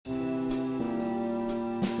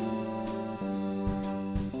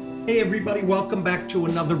Hey everybody, welcome back to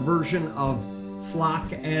another version of Flock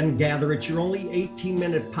and Gather. It's your only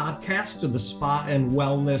 18-minute podcast of the spa and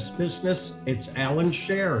wellness business. It's Alan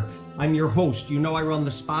Scher. I'm your host. You know I run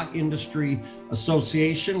the Spa Industry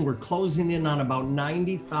Association. We're closing in on about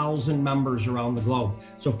 90,000 members around the globe.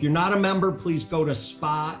 So if you're not a member, please go to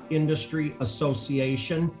Spa Industry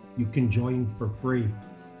Association. You can join for free.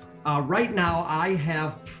 Right now, I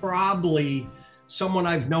have probably someone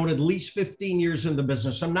I've known at least 15 years in the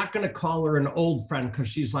business. I'm not going to call her an old friend because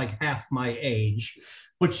she's like half my age,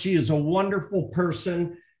 but she is a wonderful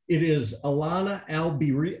person. It is Ilana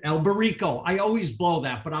Alberico. I always blow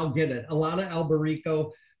that, but I'll get it. Ilana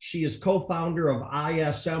Alberico. She is co-founder of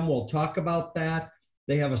ISM. We'll talk about that.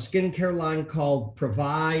 They have a skincare line called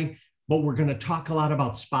Provide, but we're going to talk a lot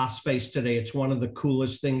about spa space today. It's one of the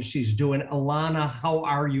coolest things she's doing. Ilana, how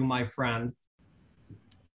are you, my friend?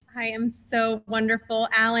 I am so wonderful,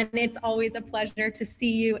 Alan. It's always a pleasure to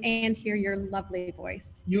see you and hear your lovely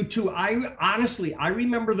voice. You too. I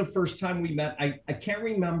remember the first time we met. I can't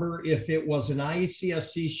remember if it was an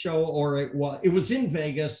ICSC show or it was in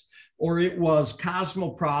Vegas or it was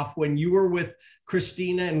Cosmoprof when you were with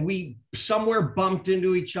Christina and we somewhere bumped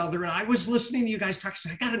into each other. And I was listening to you guys talk. I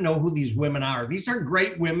said, I got to know who these women are. These are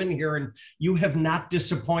great women here. And you have not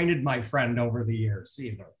disappointed my friend over the years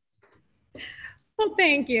either. Well,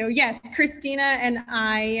 thank you. Yes, Christina and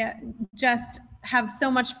I just have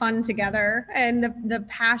so much fun together, and the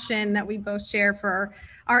passion that we both share for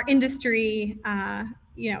our industry,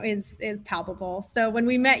 is palpable. So when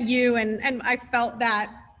we met you, and I felt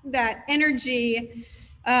that energy,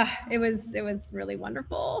 it was really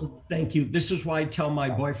wonderful. Thank you. This is why I tell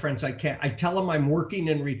my boyfriends I tell them I'm working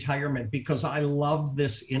in retirement because I love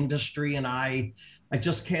this industry and I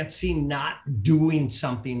just can't see not doing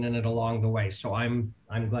something in it along the way. So I'm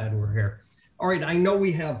glad we're here. All right, I know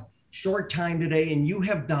we have short time today and you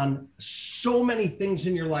have done so many things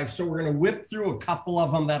in your life. So we're going to whip through a couple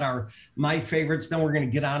of them that are my favorites. Then we're going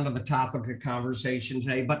to get on to the topic of conversation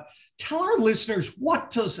today. But tell our listeners,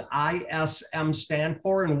 what does ISM stand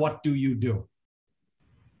for and what do you do?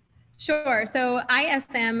 Sure. So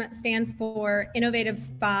ISM stands for Innovative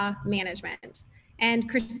Spa Management. And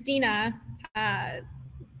Christina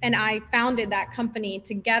and I founded that company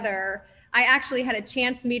together. I actually had a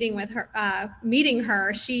chance meeting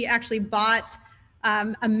her. She actually bought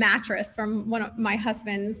a mattress from one of my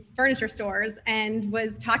husband's furniture stores and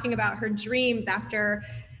was talking about her dreams after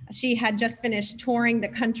she had just finished touring the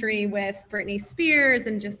country with Britney Spears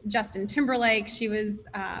and just Justin Timberlake. She was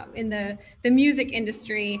in the music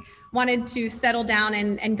industry, wanted to settle down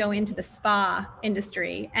and go into the spa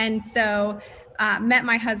industry. And so met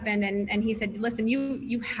my husband and he said, listen,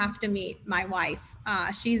 you have to meet my wife.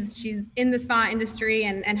 She's in the spa industry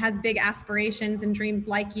and has big aspirations and dreams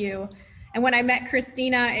like you. And when I met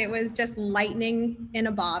Christina, it was just lightning in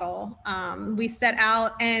a bottle. We set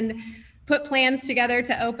out and put plans together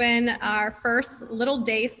to open our first little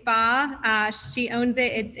day spa. She owns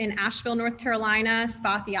it. It's in Asheville, North Carolina,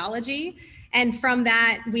 Spa Theology. And from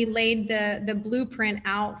that, we laid the blueprint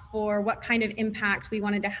out for what kind of impact we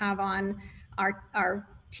wanted to have on our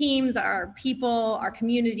teams, our people, our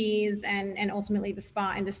communities, and ultimately the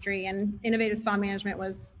spa industry. And innovative spa management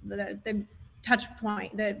was the touch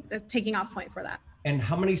point, the taking off point for that. And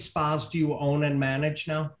how many spas do you own and manage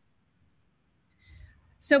now?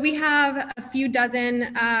 So we have a few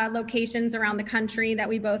dozen locations around the country that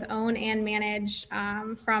we both own and manage,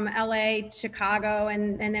 from LA, Chicago,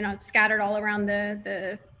 and then scattered all around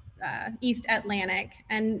the East Atlantic.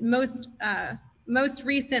 And most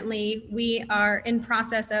recently, we are in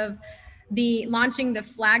process of launching the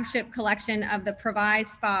flagship collection of the Provide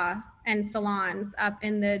Spa and salons up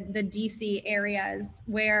in the DC areas,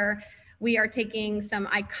 where we are taking some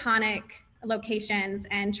iconic locations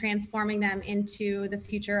and transforming them into the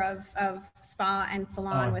future of spa and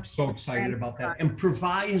salon. I'm so excited about that. And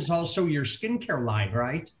Provide is also your skincare line,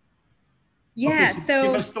 right? Yeah. Okay, so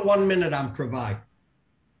give us the 1 minute on Provide.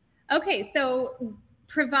 Okay, so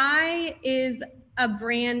Provide is a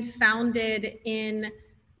brand founded in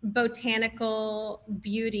botanical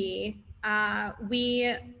beauty.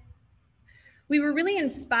 We were really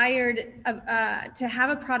inspired to have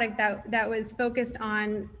a product that was focused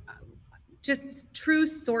on just true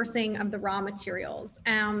sourcing of the raw materials.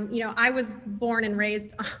 I was born and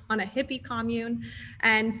raised on a hippie commune.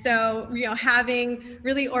 And so, having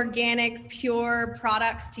really organic, pure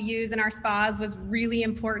products to use in our spas was really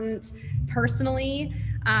important personally.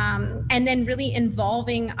 And then really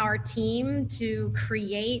involving our team to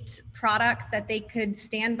create products that they could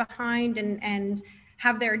stand behind and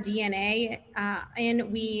have their DNA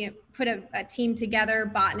in. We put a team together,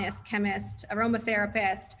 botanist, chemist,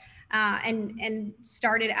 aromatherapist, and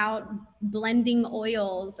started out blending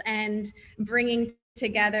oils and bringing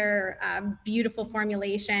together beautiful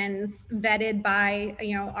formulations vetted by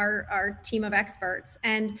our team of experts.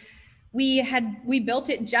 And we built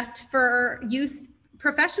it just for use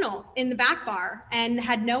professional in the back bar and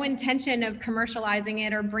had no intention of commercializing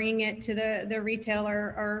it or bringing it to the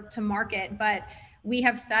retailer or to market. But we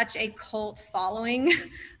have such a cult following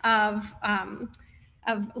of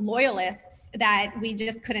loyalists that we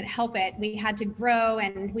just couldn't help it. We had to grow,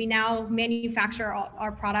 and we now manufacture all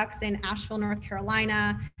our products in Asheville, North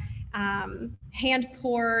Carolina, hand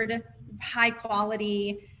poured, high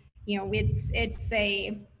quality. It's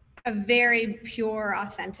a very pure,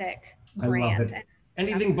 authentic brand. I love it.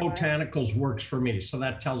 Anything botanicals works for me, so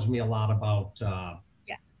that tells me a lot about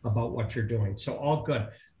what you're doing. So all good.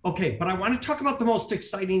 Okay, but I want to talk about the most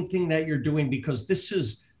exciting thing that you're doing, because this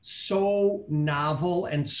is so novel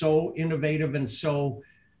and so innovative and so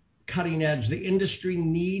cutting edge. The industry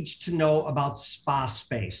needs to know about Spa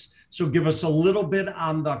Space. So give us a little bit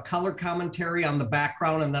on the color commentary, on the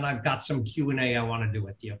background, and then I've got some Q&A I want to do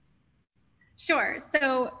with you. Sure.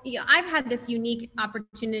 So I've had this unique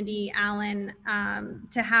opportunity, Alan,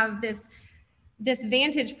 to have this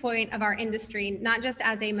vantage point of our industry, not just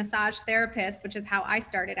as a massage therapist, which is how I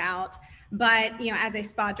started out, but as a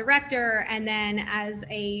spa director, and then as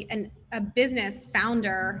a business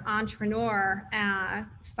founder, entrepreneur,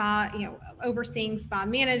 overseeing spa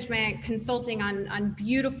management, consulting on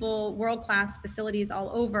beautiful world-class facilities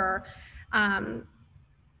all over.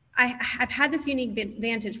 I've had this unique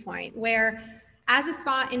vantage point where, as a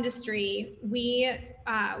spa industry, we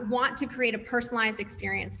want to create a personalized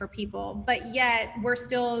experience for people, but yet we're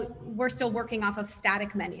still working off of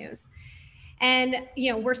static menus. And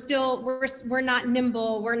we're not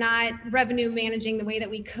nimble, we're not revenue managing the way that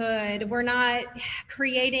we could, we're not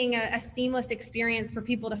creating a seamless experience for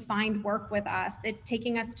people to find work with us. It's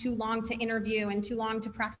taking us too long to interview and too long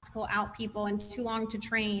to practical out people and too long to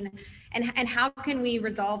train. And how can we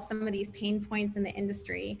resolve some of these pain points in the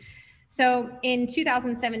industry? So in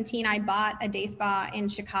 2017, I bought a day spa in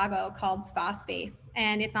Chicago called Spa Space,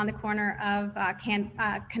 and it's on the corner of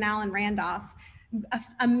Canal and Randolph.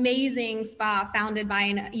 Amazing spa founded by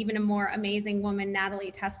an even a more amazing woman,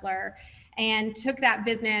 Natalie Tesler, and took that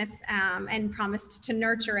business and promised to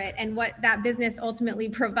nurture it. And what that business ultimately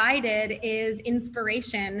provided is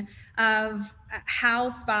inspiration of how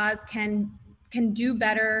spas can do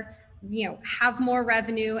better, have more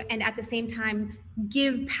revenue, and at the same time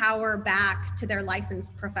give power back to their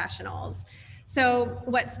licensed professionals. So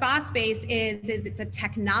what Spa Space is it's a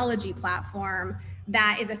technology platform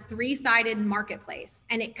that is a three-sided marketplace,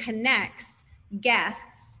 and it connects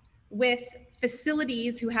guests with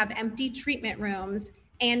facilities who have empty treatment rooms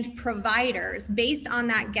and providers based on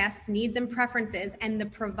that guest's needs and preferences and the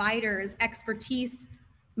provider's expertise,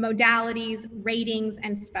 modalities, ratings,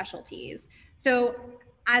 and specialties. So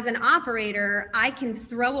as an operator, I can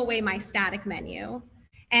throw away my static menu,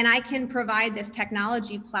 and I can provide this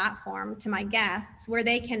technology platform to my guests where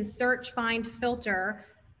they can search, find, filter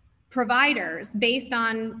providers based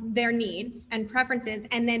on their needs and preferences,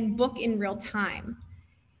 and then book in real time.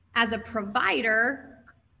 As a provider,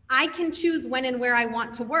 I can choose when and where I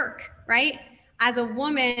want to work, right? As a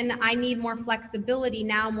woman, I need more flexibility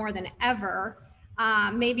now more than ever.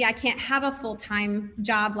 Maybe I can't have a full-time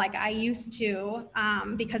job like I used to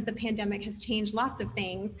because the pandemic has changed lots of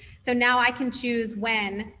things. So now I can choose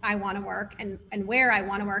when I want to work and where I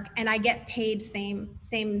want to work, and I get paid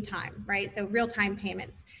same time, right? So real-time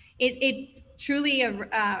payments. It's truly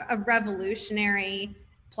a revolutionary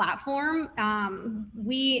platform.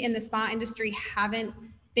 We in the spa industry haven't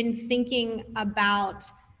been thinking about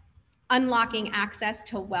unlocking access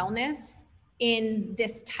to wellness in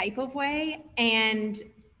this type of way, and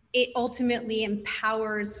it ultimately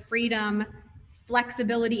empowers freedom,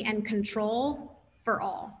 flexibility, and control for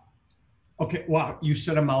all. Okay, wow, you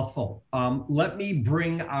said a mouthful. Let me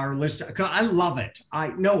bring our list. I love it. I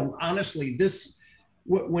know, honestly, this,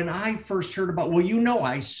 when I first heard about, we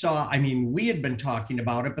had been talking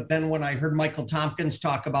about it, but then when I heard Michael Tompkins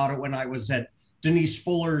talk about it when I was at Denise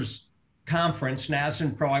Fuller's conference, NAS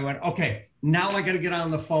Pro, I went, okay, now I got to get on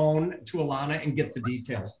the phone to Ilana and get the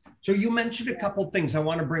details. So you mentioned a couple things. I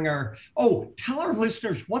want to bring tell our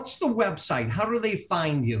listeners, what's the website? How do they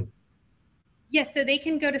find you? Yes, so they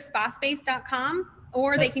can go to spaspace.com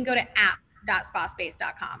or they can go to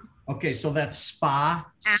app.spaspace.com. Okay, so that's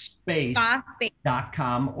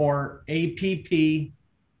spaspace.com or app.spaspace.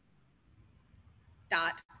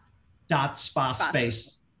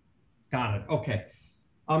 Got it. Okay.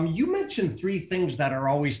 You mentioned three things that are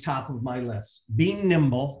always top of my list: being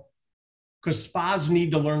nimble, because spas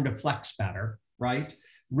need to learn to flex better, right?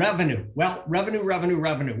 Revenue. Well,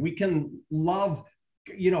 revenue. We can love,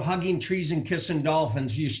 hugging trees and kissing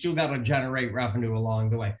dolphins. You still got to generate revenue along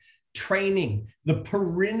the way. Training, the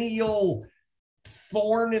perennial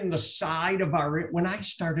thorn in the side of when I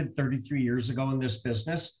started 33 years ago in this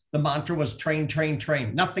business, the mantra was train, train,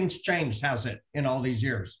 train. Nothing's changed, has it, in all these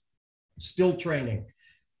years? Still training.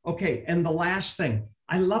 Okay, and the last thing,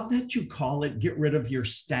 I love that you call it get rid of your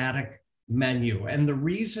static menu. And the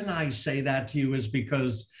reason I say that to you is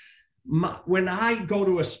because when I go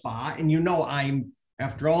to a spa, and I'm,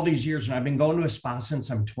 after all these years, and I've been going to a spa since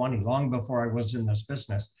I'm 20, long before I was in this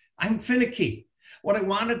business, I'm finicky. What I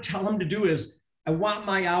want to tell them to do is, I want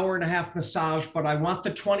my hour-and-a-half massage, but I want the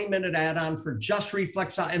 20-minute add-on for just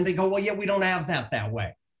reflexology. And they go, well, yeah, we don't have that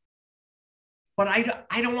way. But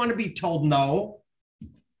I don't want to be told no.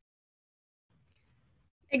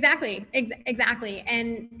 Exactly.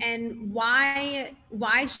 And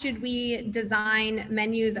why should we design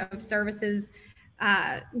menus of services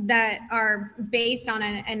that are based on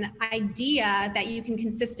an idea that you can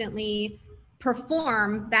consistently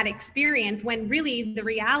perform that experience, when really the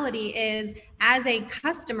reality is, as a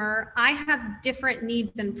customer, I have different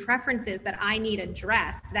needs and preferences that I need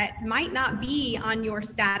addressed that might not be on your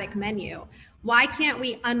static menu? Why can't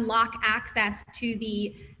we unlock access to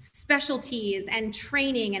the specialties and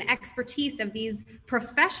training and expertise of these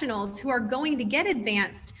professionals who are going to get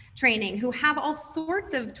advanced training, who have all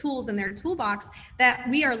sorts of tools in their toolbox that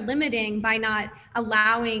we are limiting by not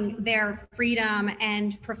allowing their freedom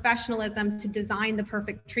and professionalism to design the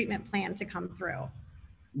perfect treatment plan to come through?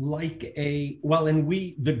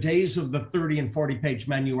 The days of the 30 and 40 page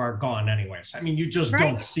menu are gone anyways. I mean, you just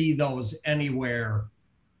don't see those anywhere.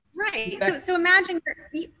 Right. So imagine,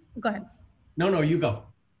 go ahead. No, you go.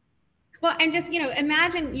 Well, and just,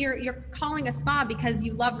 imagine you're calling a spa because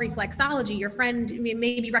you love reflexology. Your friend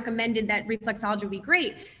maybe recommended that reflexology would be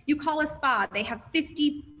great. You call a spa, they have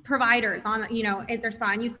 50 providers on, at their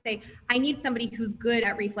spa, and you say, I need somebody who's good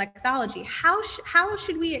at reflexology. How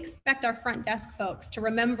should we expect our front desk folks to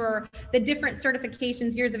remember the different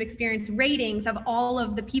certifications, years of experience, ratings of all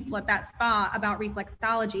of the people at that spa about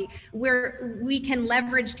reflexology, where we can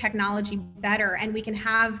leverage technology better and we can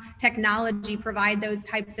have technology provide those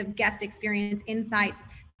types of guest experience insights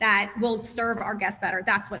that will serve our guests better?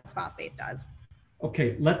 That's what Spa Space does.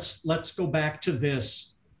 Okay, let's go back to this.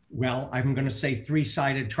 Well, I'm going to say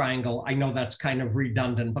three-sided triangle. I know that's kind of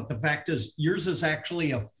redundant, but the fact is yours is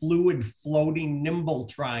actually a fluid, floating, nimble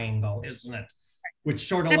triangle, isn't it? Which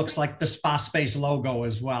sort of looks like the Spa Space logo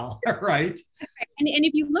as well, right? And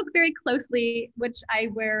if you look very closely, which I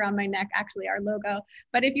wear on my neck, actually our logo,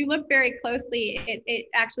 but if you look very closely, it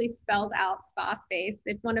actually spells out Spa Space.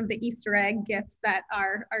 It's one of the Easter egg gifts that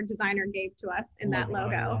our designer gave to us in that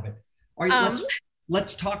logo. I love it. All right,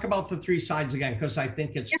 let's talk about the three sides again, because I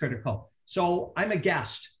think it's critical. So I'm a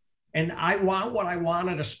guest and I want what I want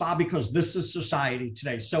at a spa because this is society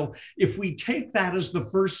today. So if we take that as the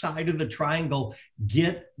first side of the triangle,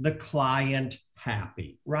 get the client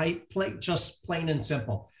happy, right? Just plain and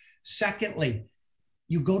simple. Secondly,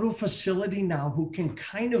 you go to a facility now who can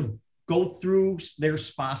kind of go through their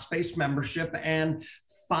Spa Space membership and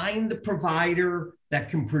find the provider that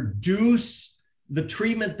can produce the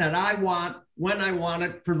treatment that I want, when I want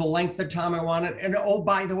it, for the length of time I want it. And oh,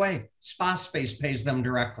 by the way, Spa Space pays them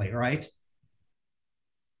directly, right?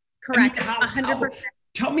 Correct. I mean, 100%.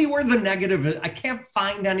 Tell me where the negative is. I can't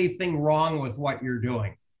find anything wrong with what you're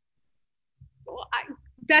doing. Well,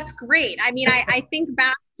 that's great. I mean, I think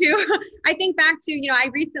back to, I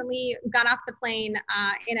recently got off the plane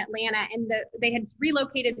in Atlanta, and they had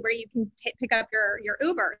relocated where you can pick up your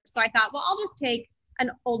Uber. So I thought, well, I'll just take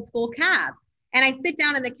an old school cab. And I sit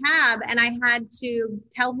down in the cab and I had to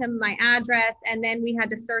tell him my address, and then we had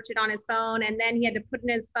to search it on his phone, and then he had to put it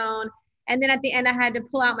in his phone. And then at the end, I had to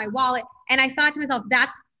pull out my wallet. And I thought to myself,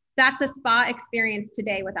 that's a spa experience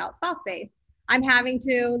today without Spa Space. I'm having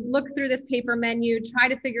to look through this paper menu, try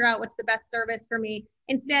to figure out what's the best service for me.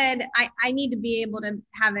 Instead, I need to be able to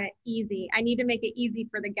have it easy. I need to make it easy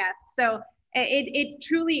for the guests. So it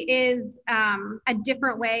truly is a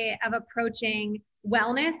different way of approaching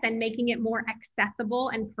wellness and making it more accessible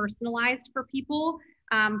and personalized for people,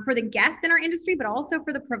 for the guests in our industry, but also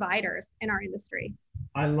for the providers in our industry.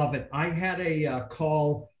 I love it. I had a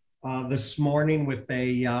call this morning with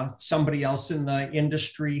somebody else in the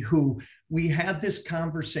industry who we had this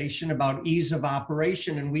conversation about ease of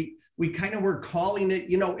operation, and we kind of were calling it,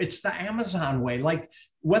 it's the Amazon way. Like,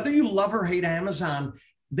 whether you love or hate Amazon,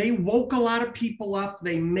 they woke a lot of people up.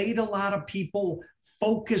 They made a lot of people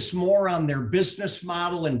focus more on their business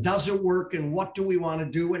model and does it work and what do we want to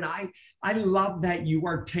do. And I love that you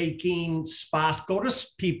are taking spas. Go to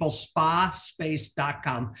people,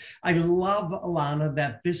 spaspace.com. I love, Ilana,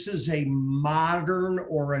 that this is a modern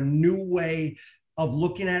or a new way of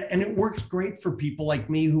looking at it. And it works great for people like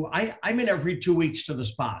me who I'm in every 2 weeks to the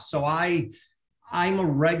spa. So I'm a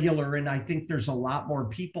regular, and I think there's a lot more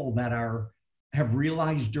people that have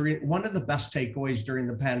realized during one of the best takeaways during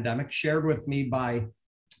the pandemic, shared with me by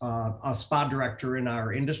a spa director in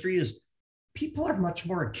our industry, is people are much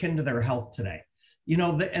more akin to their health today.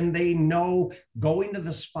 And they know going to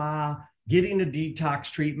the spa, getting a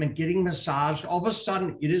detox treatment, getting massage, all of a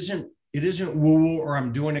sudden it isn't woo-woo or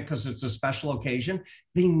I'm doing it because it's a special occasion.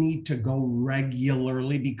 They need to go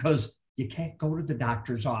regularly because you can't go to the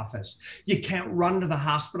doctor's office. You can't run to the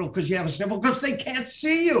hospital because you have a sniffle because they can't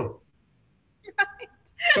see you. Right.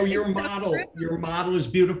 So your model is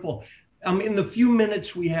beautiful. In the few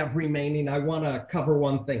minutes we have remaining, I want to cover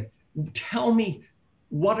one thing. Tell me,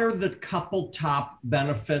 what are the couple top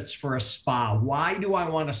benefits for a spa? Why do I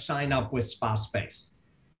want to sign up with Spa Space?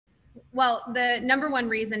 Well, the number one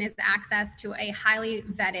reason is access to a highly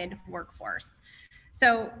vetted workforce.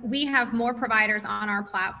 So we have more providers on our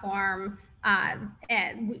platform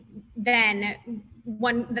than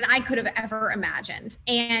I could have ever imagined.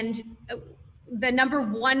 And the number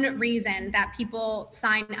one reason that people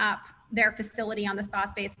sign up their facility on the Spa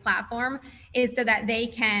Space platform is so that they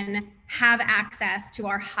can have access to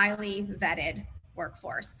our highly vetted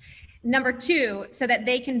workforce. Number two, so that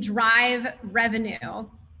they can drive revenue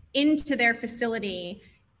into their facility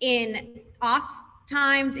in off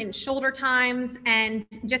times, in shoulder times, and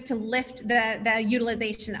just to lift the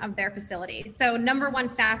utilization of their facility. So number one,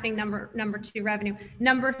 staffing, number two, revenue.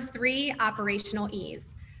 Number three, operational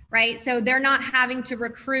ease, right? So they're not having to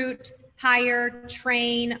recruit, hire,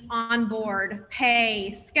 train, onboard,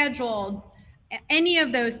 pay, schedule, any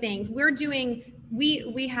of those things.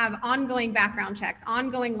 We have ongoing background checks,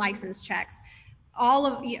 ongoing license checks. All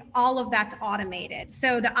of that's automated.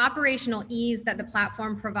 So the operational ease that the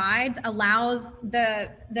platform provides allows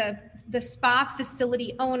the spa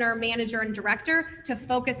facility owner, manager, and director to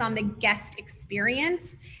focus on the guest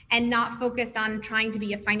experience and not focused on trying to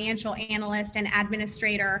be a financial analyst, an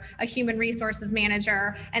administrator, a human resources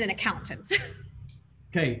manager, and an accountant.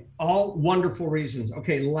 Okay, all wonderful reasons.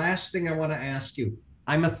 Okay, last thing I want to ask you.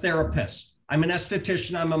 I'm a therapist. I'm an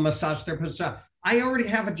esthetician. I'm a massage therapist. I already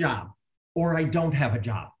have a job, or I don't have a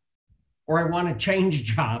job, or I want to change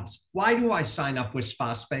jobs. Why do I sign up with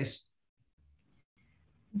Spa Space?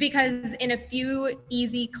 Because in a few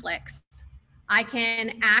easy clicks, I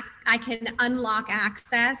can unlock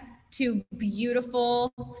access to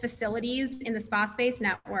beautiful facilities in the Spa Space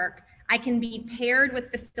network. I can be paired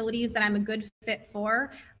with facilities that I'm a good fit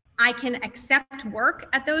for. I can accept work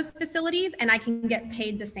at those facilities, and I can get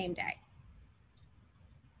paid the same day.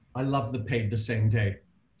 I love the paid the same day.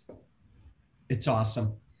 It's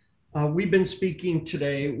awesome. We've been speaking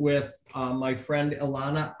today with my friend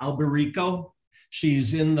Ilana Alberico.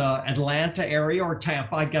 She's in the Atlanta area or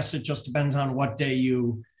Tampa. I guess it just depends on what day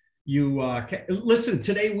you listen.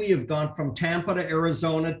 Today we have gone from Tampa to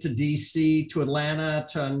Arizona to DC to Atlanta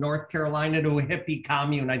to North Carolina to a hippie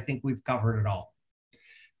commune. I think we've covered it all.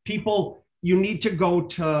 People, you need to go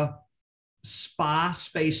to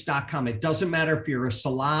spaspace.com. It doesn't matter if you're a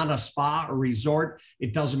salon, a spa, a resort.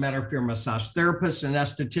 It doesn't matter if you're a massage therapist, an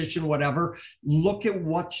esthetician, whatever. Look at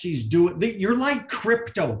what she's doing. You're like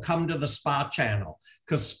crypto. Come to the spa channel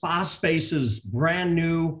because Spa Space is brand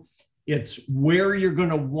new. It's where you're going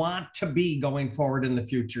to want to be going forward in the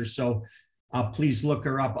future. So please look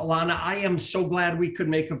her up. Ilana, I am so glad we could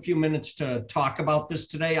make a few minutes to talk about this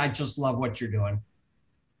today. I just love what you're doing.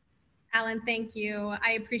 Alan, thank you.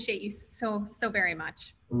 I appreciate you so very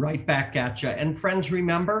much. Right back at you. And friends,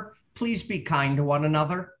 remember, please be kind to one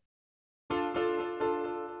another.